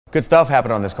Good stuff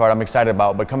happened on this card I'm excited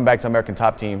about, but coming back to American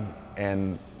Top Team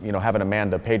and, you know, having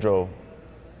Amanda, Pedro,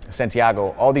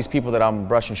 Santiago, all these people that I'm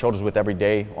brushing shoulders with every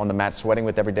day, on the mat sweating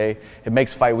with every day, it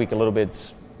makes fight week a little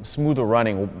bit smoother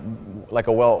running, like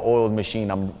a well-oiled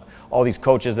machine. All these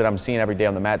coaches that I'm seeing every day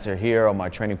on the mats are here, all my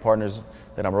training partners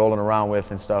that I'm rolling around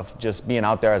with and stuff, just being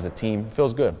out there as a team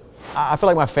feels good. I feel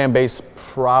like my fan base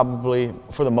probably,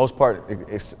 for the most part,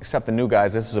 except the new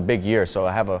guys, this is a big year, so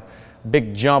I have a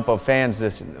big jump of fans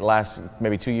this last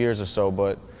maybe 2 years or so,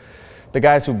 but the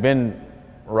guys who've been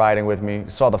riding with me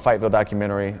saw the Fightville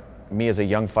documentary, me as a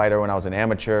young fighter when I was an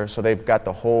amateur, so they've got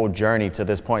the whole journey to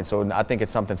this point, so I think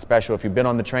it's something special. If you've been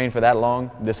on the train for that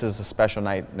long, this is a special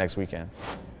night next weekend.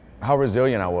 How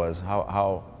resilient I was,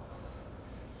 how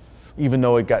even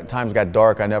though times got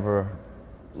dark, I never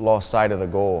lost sight of the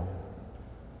goal,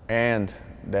 and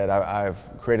that I've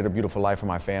created a beautiful life for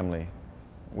my family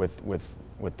with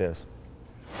this.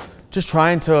 Just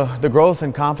trying the growth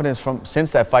and confidence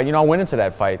since that fight. You know, I went into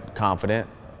that fight confident.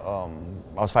 I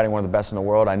was fighting one of the best in the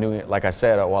world. I knew, like I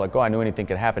said a while ago, I knew anything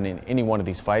could happen in any one of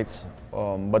these fights.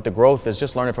 But the growth is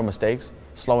just learning from mistakes,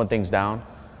 slowing things down.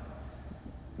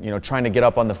 You know, trying to get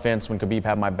up on the fence when Khabib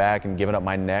had my back and giving up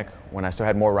my neck when I still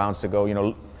had more rounds to go. You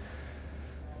know,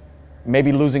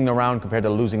 maybe losing the round compared to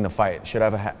losing the fight. Should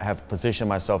I have positioned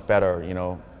myself better? You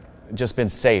know, just been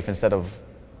safe instead of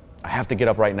I have to get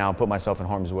up right now and put myself in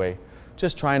harm's way.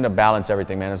 Just trying to balance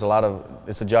everything, man.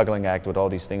 It's a juggling act with all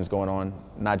these things going on.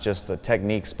 Not just the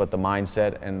techniques, but the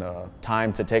mindset and the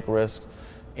time to take risks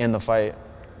in the fight.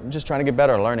 I'm just trying to get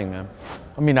better, learning, man.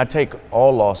 I mean, I take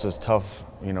all losses tough.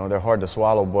 You know, they're hard to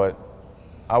swallow, but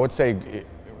I would say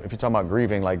if you're talking about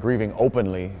grieving, like grieving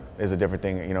openly is a different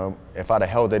thing. You know, if I'd have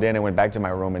held it in and went back to my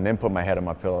room and then put my head on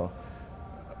my pillow,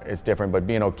 it's different, but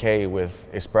being okay with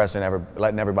expressing,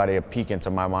 letting everybody a peek into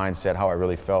my mindset, how I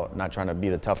really felt, not trying to be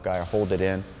the tough guy or hold it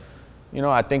in. You know,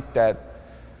 I think that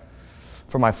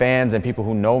for my fans and people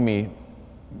who know me,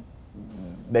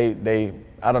 I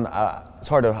don't know, it's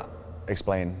hard to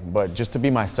explain, but just to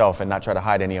be myself and not try to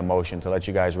hide any emotion, to let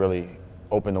you guys really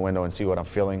open the window and see what I'm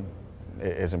feeling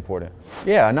is important.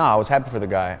 Yeah, no, I was happy for the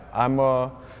guy. I'm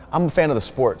a fan of the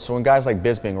sport, so when guys like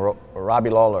Bisping, Robbie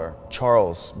Lawler,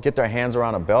 Charles get their hands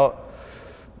around a belt,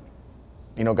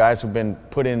 you know, guys who've been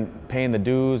paying the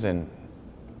dues and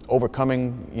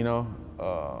overcoming, you know,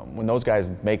 when those guys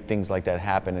make things like that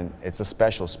happen, and it's a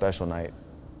special, special night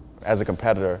as a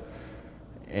competitor,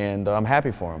 and I'm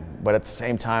happy for him. But at the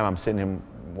same time, I'm sitting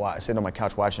on my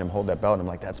couch watching him hold that belt, and I'm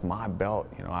like, that's my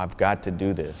belt, you know, I've got to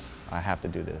do this. I have to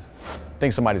do this. I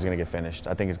think somebody's gonna get finished.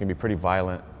 I think it's gonna be pretty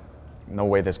violent. No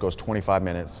way this goes 25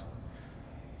 minutes.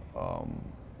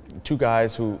 Two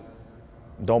guys who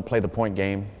don't play the point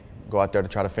game, go out there to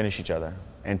try to finish each other.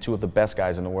 And two of the best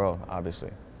guys in the world,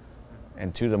 obviously.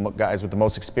 And two of the guys with the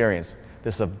most experience.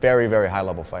 This is a very, very high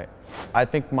level fight. I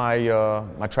think my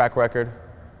track record,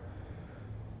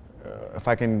 if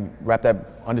I can wrap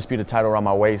that undisputed title around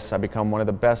my waist, I become one of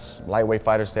the best lightweight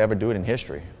fighters to ever do it in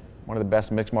history. One of the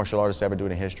best mixed martial artists to ever do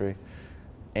it in history.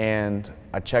 And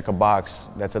I check a box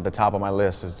that's at the top of my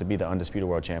list, is to be the undisputed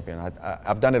world champion.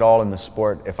 I've done it all in the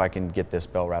sport if I can get this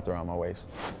belt wrapped around my waist.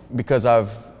 Because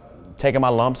I've taken my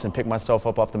lumps and picked myself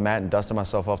up off the mat and dusted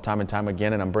myself off time and time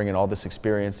again, and I'm bringing all this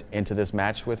experience into this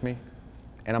match with me.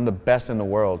 And I'm the best in the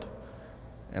world,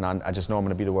 and I just know I'm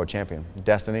gonna be the world champion.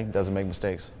 Destiny doesn't make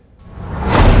mistakes.